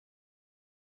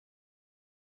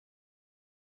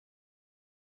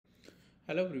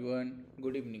Hello everyone,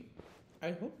 good evening.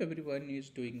 I hope everyone is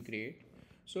doing great.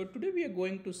 So today we are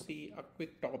going to see a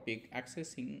quick topic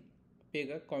accessing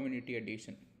Pega Community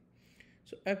Edition.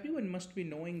 So everyone must be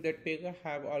knowing that Pega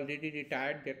have already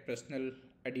retired their personal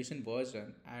edition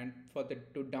version, and for the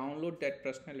to download that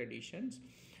personal editions,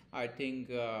 I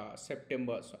think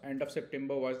September, so end of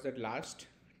September was the last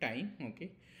time.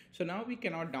 Okay, so now we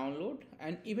cannot download,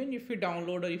 and even if you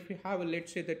download or if you have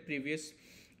let's say that previous,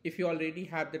 if you already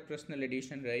have the personal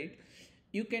edition, right,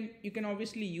 you can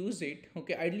obviously use it.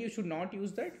 Okay, ideally you should not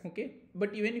use that. Okay,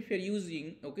 but even if you're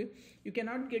using, okay, you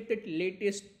cannot get that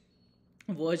latest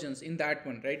versions in that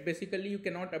one, right? Basically you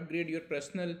cannot upgrade your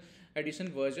personal edition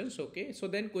versions. Okay, so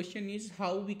then question is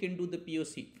how we can do the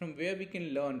POC, from where we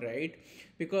can learn, right?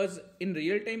 Because in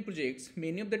real time projects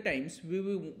many of the times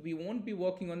we won't be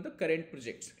working on the current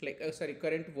projects, like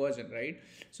current version, right?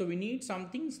 So we need some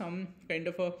kind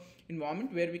of a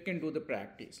environment where we can do the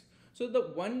practice. So the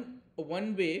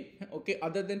one way, okay,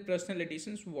 other than personal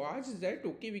editions was that,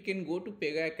 okay, we can go to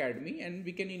Pega Academy and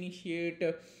we can initiate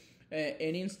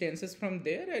any instances from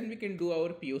there and we can do our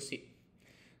POC.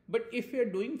 But if we are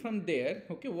doing from there,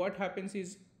 okay, what happens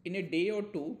is in a day or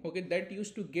two, okay, that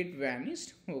used to get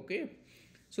vanished. Okay,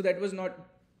 so that was not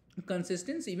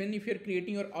consistent even if you're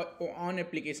creating your own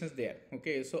applications there.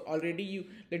 Okay, so already you,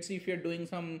 let's see, if you're doing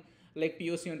some like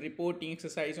POC on reporting,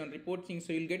 exercise on reporting,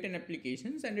 so you'll get an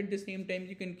applications, and at the same time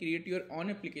you can create your own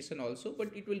application also,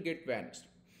 but it will get vanished.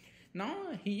 Now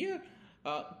here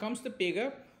comes the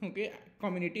Pega, okay,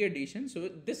 community edition. So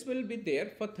this will be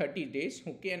there for 30 days.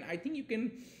 Okay, and I think you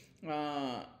can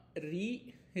uh,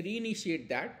 reinitiate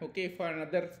that, okay, for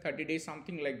another 30 days,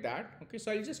 something like that. Okay,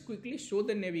 so I'll just quickly show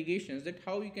the navigations that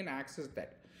how you can access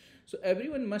that. So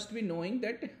everyone must be knowing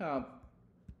that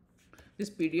this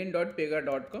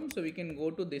pdn.pega.com. So we can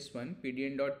go to this one,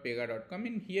 pdn.pega.com,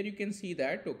 and here you can see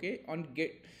that, okay, on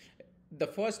get the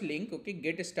first link, okay,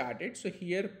 get started. So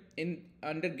here in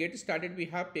under get started we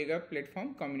have Pega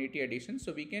platform community edition.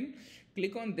 So we can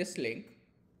click on this link,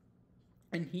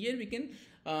 and here we can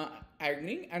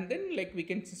agree, and then like we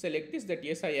can select this, that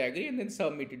yes I agree, and then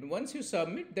submit it. Once you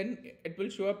submit, then it will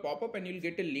show a pop-up and you'll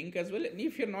get a link as well. And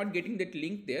if you're not getting that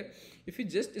link there, if you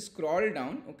just scroll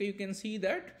down, okay, you can see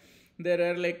that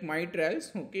there are like my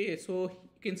trials. Okay, so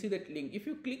you can see that link. If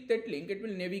you click that link, it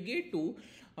will navigate to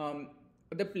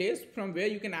the place from where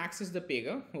you can access the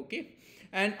Pega. Okay,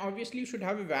 and obviously you should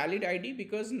have a valid ID,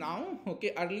 because now,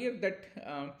 okay, earlier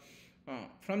that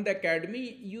from the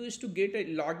academy you used to get a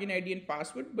login ID and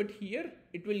password, but here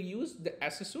it will use the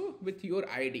SSO with your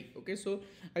ID. Okay, so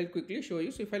I'll quickly show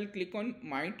you. So if I'll click on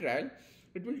my trial,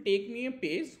 it will take me a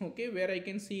page, okay, where I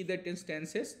can see that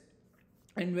instances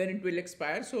and when it will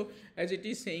expire. So as it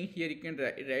is saying here, you can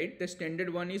write the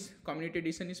standard one is community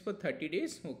edition is for 30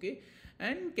 days, okay,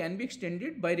 and can be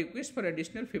extended by request for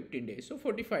additional 15 days, so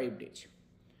 45 days.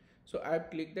 So I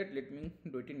have clicked that. Let me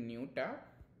do it in new tab.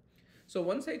 So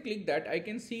once I click that, I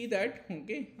can see that,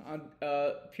 okay,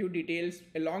 few details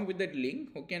along with that link.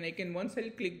 Okay, and I can, once I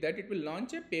click that, it will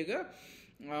launch a Pega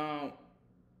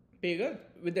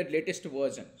with the latest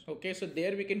version. Okay, so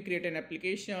there we can create an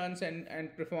applications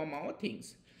and perform our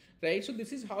things, right? So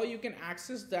this is how you can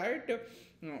access that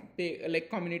like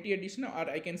community edition, or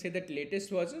I can say that latest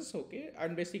versions. Okay,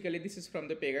 and basically this is from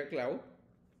the Pega cloud,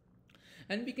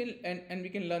 and we can and we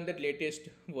can learn the latest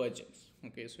versions.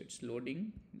 Okay, so it's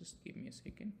loading, just give me a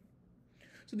second.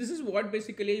 So this is what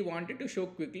basically I wanted to show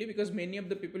quickly, because many of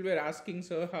the people were asking,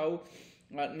 so how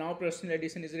now personal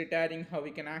edition is retiring, how we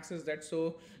can access that.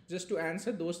 So just to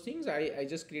answer those things, I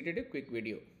just created a quick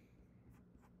video.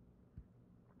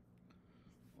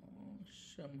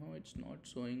 Somehow it's not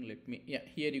showing. Let me, yeah,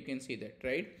 here you can see that,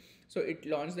 right? So it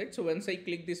launched that. So once I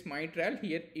click this my trial,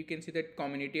 here you can see that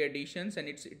community editions, and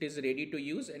it is ready to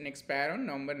use and expire on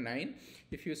November 9.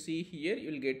 If you see here,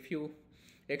 you'll get few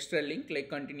extra link like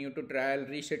continue to trial,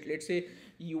 reset. Let's say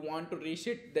you want to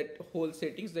reset that whole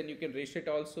settings, then you can reset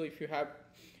also. If you have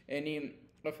any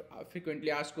of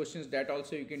frequently asked questions, that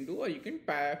also you can do, or you can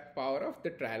power off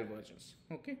the trial versions.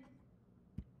 Okay,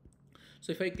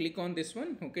 so if I click on this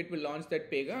one, okay, it will launch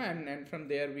that Pega, and from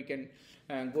there we can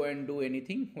go and do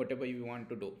anything, whatever you want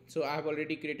to do. So I have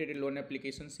already created a loan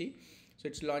application. See, so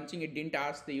it's launching. It didn't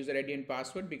ask the user ID and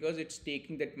password because it's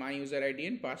taking that my user ID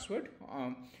and password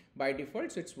by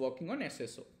default. So it's working on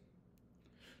SSO.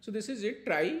 So this is it.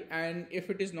 Try, and if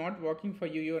it is not working for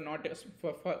you, you are not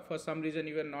for some reason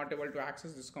you are not able to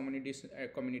access this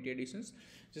community editions,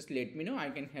 just let me know. I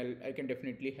can help. I can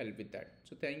definitely help with that.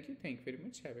 So thank you very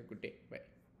much. Have a good day. Bye.